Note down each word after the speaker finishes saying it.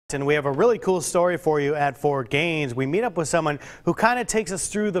And we have a really cool story for you at Fort Gaines. We meet up with someone who kind of takes us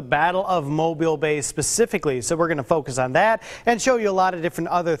through the Battle of Mobile Bay specifically. So we're going to focus on that and show you a lot of different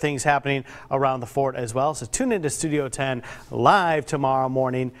other things happening around the fort as well. So tune into Studio 10 live tomorrow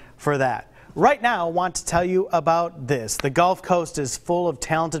morning for that. Right now, I want to tell you about this. The Gulf Coast is full of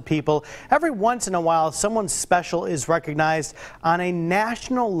talented people. Every once in a while, someone special is recognized on a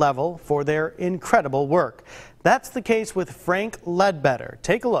national level for their incredible work. That's the case with Frank Ledbetter.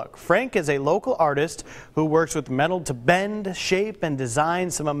 Take a look. Frank is a local artist who works with metal to bend, shape, and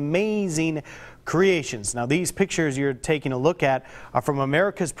design some amazing creations. Now, these pictures you're taking a look at are from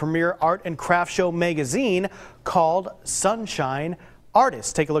America's premier art and craft show magazine called Sunshine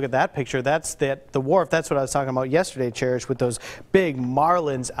Artists. Take a look at that picture. That's the wharf. That's what I was talking about yesterday, Cherish, with those big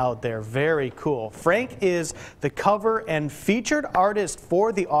marlins out there. Very cool. Frank is the cover and featured artist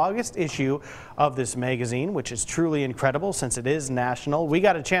for the August issue of this magazine, which is truly incredible since it is national. We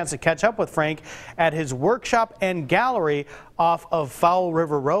got a chance to catch up with Frank at his workshop and gallery off of Fowl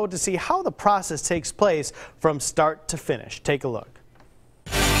River Road to see how the process takes place from start to finish. Take a look.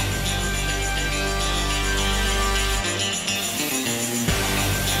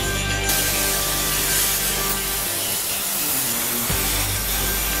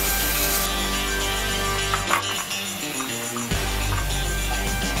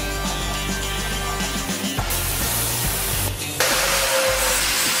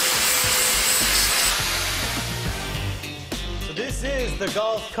 This is the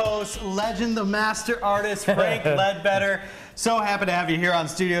Gulf Coast legend, the master artist, Frank Ledbetter. So happy to have you here on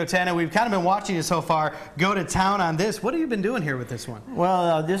Studio 10, and we've kind of been watching you so far go to town on this. What have you been doing here with this one?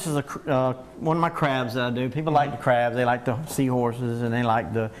 Well, this is one of my crabs that I do. People like the crabs, they like the seahorses, and they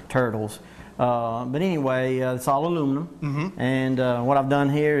like the turtles. But anyway, it's all aluminum, and what I've done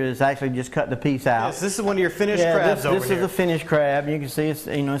here is actually just cut the piece out. Yes, this is one of your finished crabs over here. This is a finished crab. You can see it's,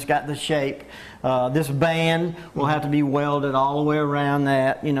 it's got the shape. This band will have to be welded all the way around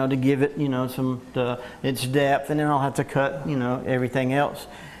that, to give it, its depth, and then I'll have to cut, everything else,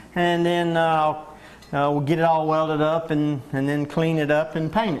 and then we'll get it all welded up and then clean it up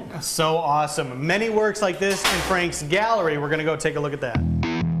and paint it. So awesome. Many works like this in Frank's gallery. We're going to go take a look at that.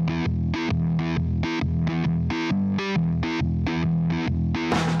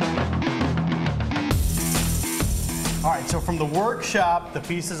 All right, so from the workshop, the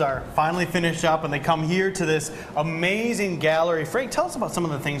pieces are finally finished up and they come here to this amazing gallery. Frank, tell us about some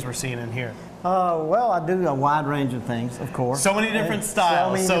of the things we're seeing in here. Well, I do a wide range of things, of course. So many different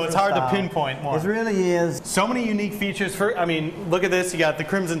styles, so it's hard to pinpoint one. It really is. So many unique features. Look at this. You got the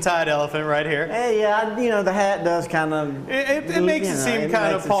Crimson Tide elephant right here. Hey, yeah, the hat does kind of... It makes it seem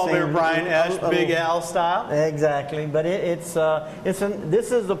kind of Paul Bear Bryant-esque, Big Al style. Exactly, but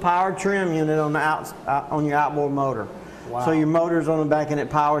this is the power trim unit on your outboard motor. Wow. So your motor's on the back and it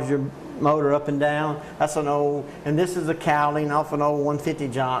powers your motor up and down. That's an old, and this is a cowling off an old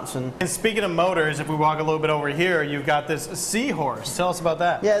 150 Johnson. And speaking of motors, if we walk a little bit over here, you've got this seahorse. Tell us about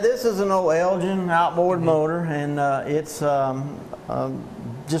that. Yeah, this is an old Elgin outboard motor, and it's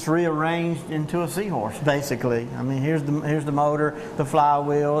just rearranged into a seahorse, basically. I mean, here's the motor, the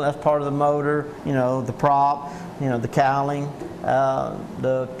flywheel, that's part of the motor, the prop, the cowling,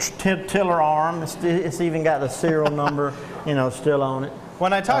 the tiller arm, it's even got the serial number, still on it.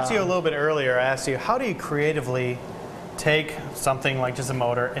 When I talked to you a little bit earlier, I asked you, how do you creatively take something like just a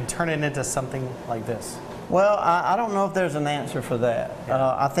motor and turn it into something like this? Well, I don't know if there's an answer for that.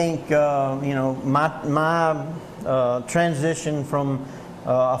 Yeah. I think, my transition from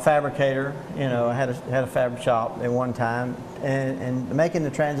a fabricator, I had a fabric shop at one time, and making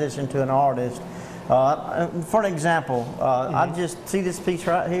the transition to an artist. For an example, I just see this piece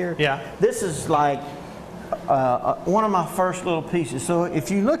right here. Yeah. This is like one of my first little pieces. So if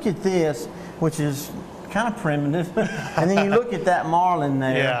you look at this, which is kind of primitive, and then you look at that marlin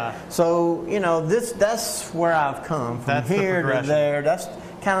there. Yeah. So that's where I've come from. That's here to there. That's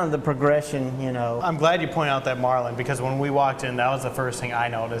kind of the progression, I'm glad you point out that marlin, because when we walked in, that was the first thing I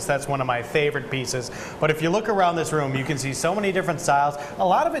noticed. That's one of my favorite pieces. But if you look around this room, you can see so many different styles. A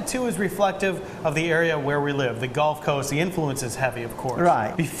lot of it, too, is reflective of the area where we live, the Gulf Coast. The influence is heavy, of course.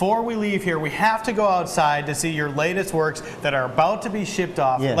 Right. Before we leave here, we have to go outside to see your latest works that are about to be shipped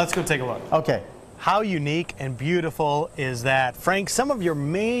off. Yes. Let's go take a look. Okay. How unique and beautiful is that? Frank, some of your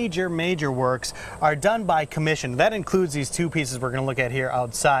major works are done by commission. That includes these two pieces we're going to look at here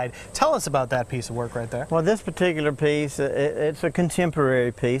outside. Tell us about that piece of work right there. Well, this particular piece, it's a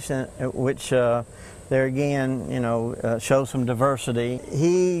contemporary piece, which there again, shows some diversity.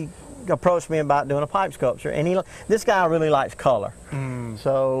 He approached me about doing a pipe sculpture, and this guy really likes color.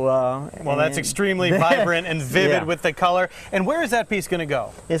 So well, that's extremely vibrant and vivid with the color. And where is that piece going to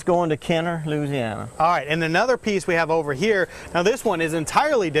go? It's going to Kenner, Louisiana. All right, and another piece we have over here. Now this one is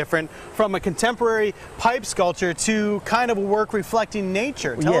entirely different from a contemporary pipe sculpture to kind of a work reflecting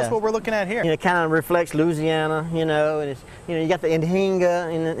nature. Tell us what we're looking at here. It kind of reflects Louisiana, and it's, you got the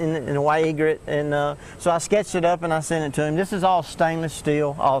Inhinga and the Waigret, and so I sketched it up and I sent it to him. This is all stainless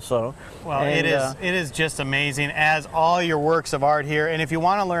steel also. Well, it is just amazing, as all your works of art here. And if you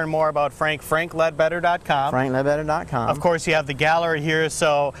want to learn more about Frank, frankledbetter.com. frankledbetter.com. Of course, you have the gallery here,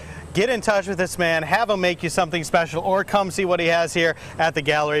 so get in touch with this man, have him make you something special, or come see what he has here at the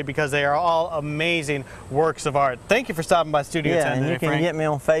gallery, because they are all amazing works of art. Thank you for stopping by Studio 10 and today, you can Frank. get me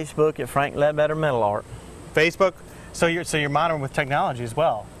on Facebook at Frank Ledbetter Metal Art. Facebook? So you're modern with technology as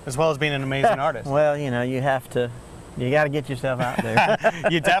well as being an amazing artist. Well, you got to get yourself out there.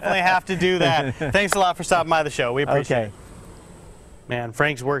 You definitely have to do that. Thanks a lot for stopping by the show. We appreciate it. Man,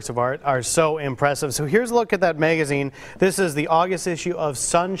 Frank's works of art are so impressive. So here's a look at that magazine. This is the August issue of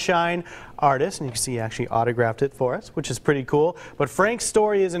Sunshine Artist, and you can see he actually autographed it for us, which is pretty cool. But Frank's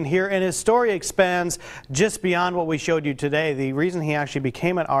story isn't here, and his story expands just beyond what we showed you today. The reason he actually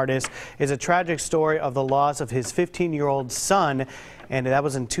became an artist is a tragic story of the loss of his 15-year-old son, and that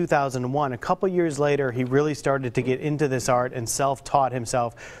was in 2001. A couple years later, he really started to get into this art and self-taught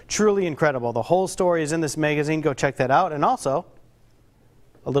himself. Truly incredible. The whole story is in this magazine. Go check that out. And also,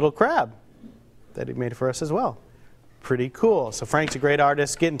 a little crab that he made for us as well. Pretty cool. So Frank's a great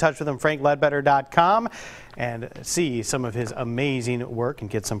artist. Get in touch with him, frankledbetter.com, and see some of his amazing work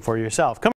and get some for yourself.